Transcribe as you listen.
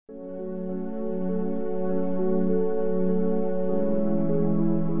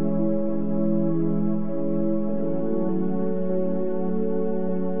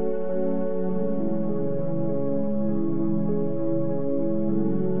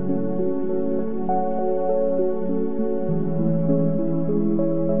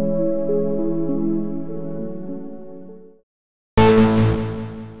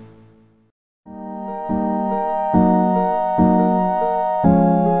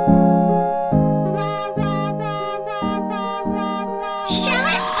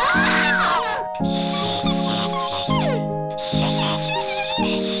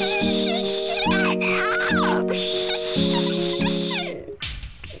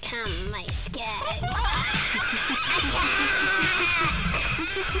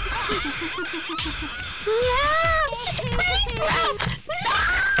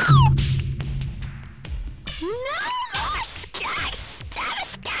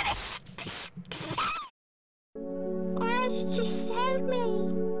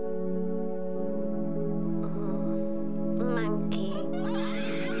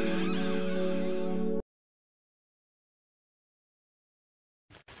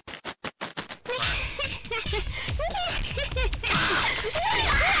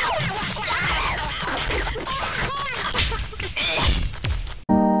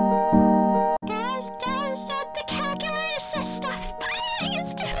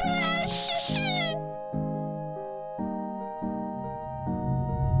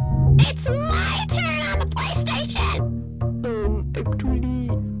It's my turn on the PlayStation! Actually,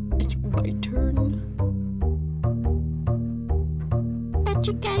 it's my turn. What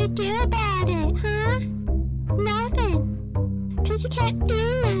you gotta do about it, huh? Nothing. 'Cause you can't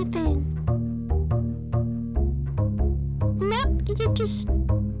do nothing. Nope, you don't do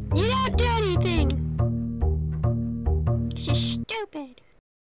anything. 'Cause you're stupid.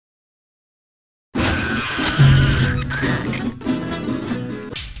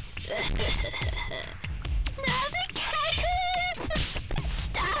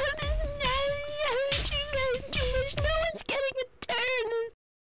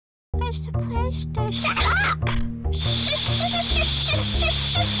 Where's the PlayStation? Shut up!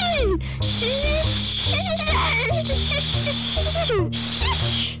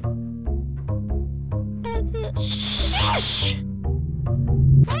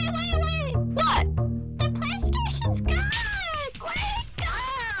 Wait! What? The PlayStation's gone! Where'd it go?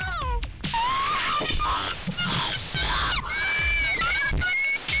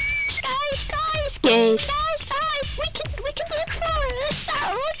 Guys, we can look for it. Let's start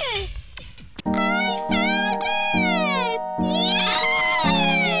looking. I found it! Yay!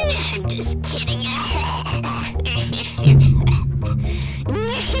 I'm just kidding.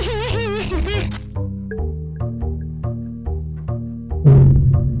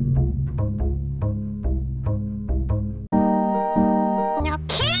 No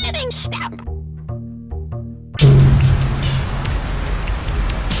kidding, Stump.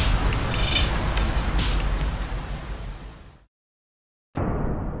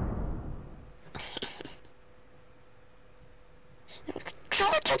 Go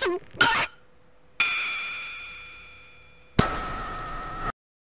to the back!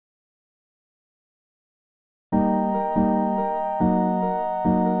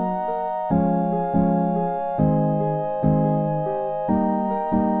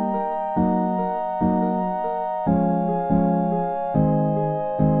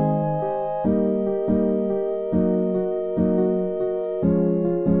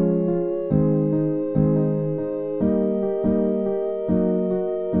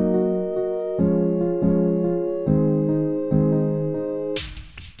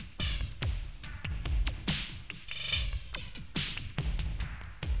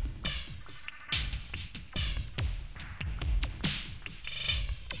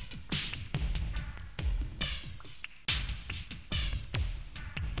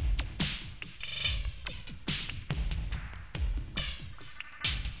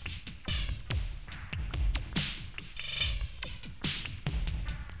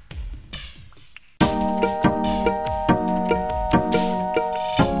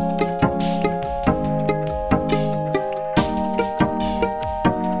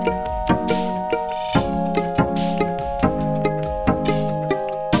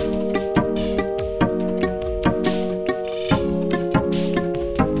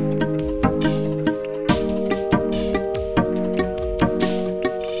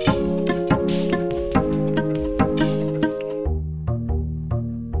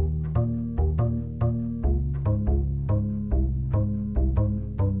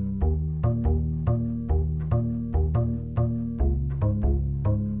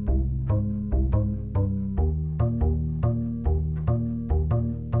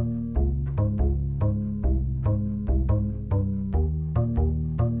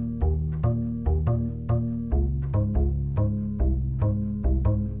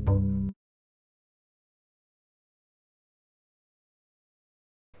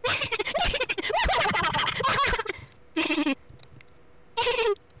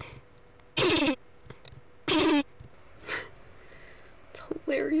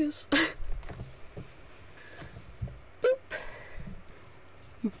 hilarious.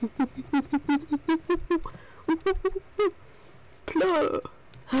 Blah.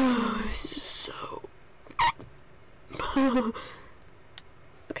 This is so.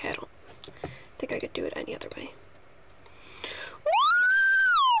 Okay, I don't think I could do it any other way.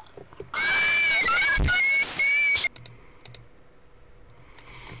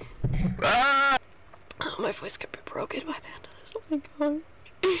 Oh, my voice could be broken by the end of this. Oh my god.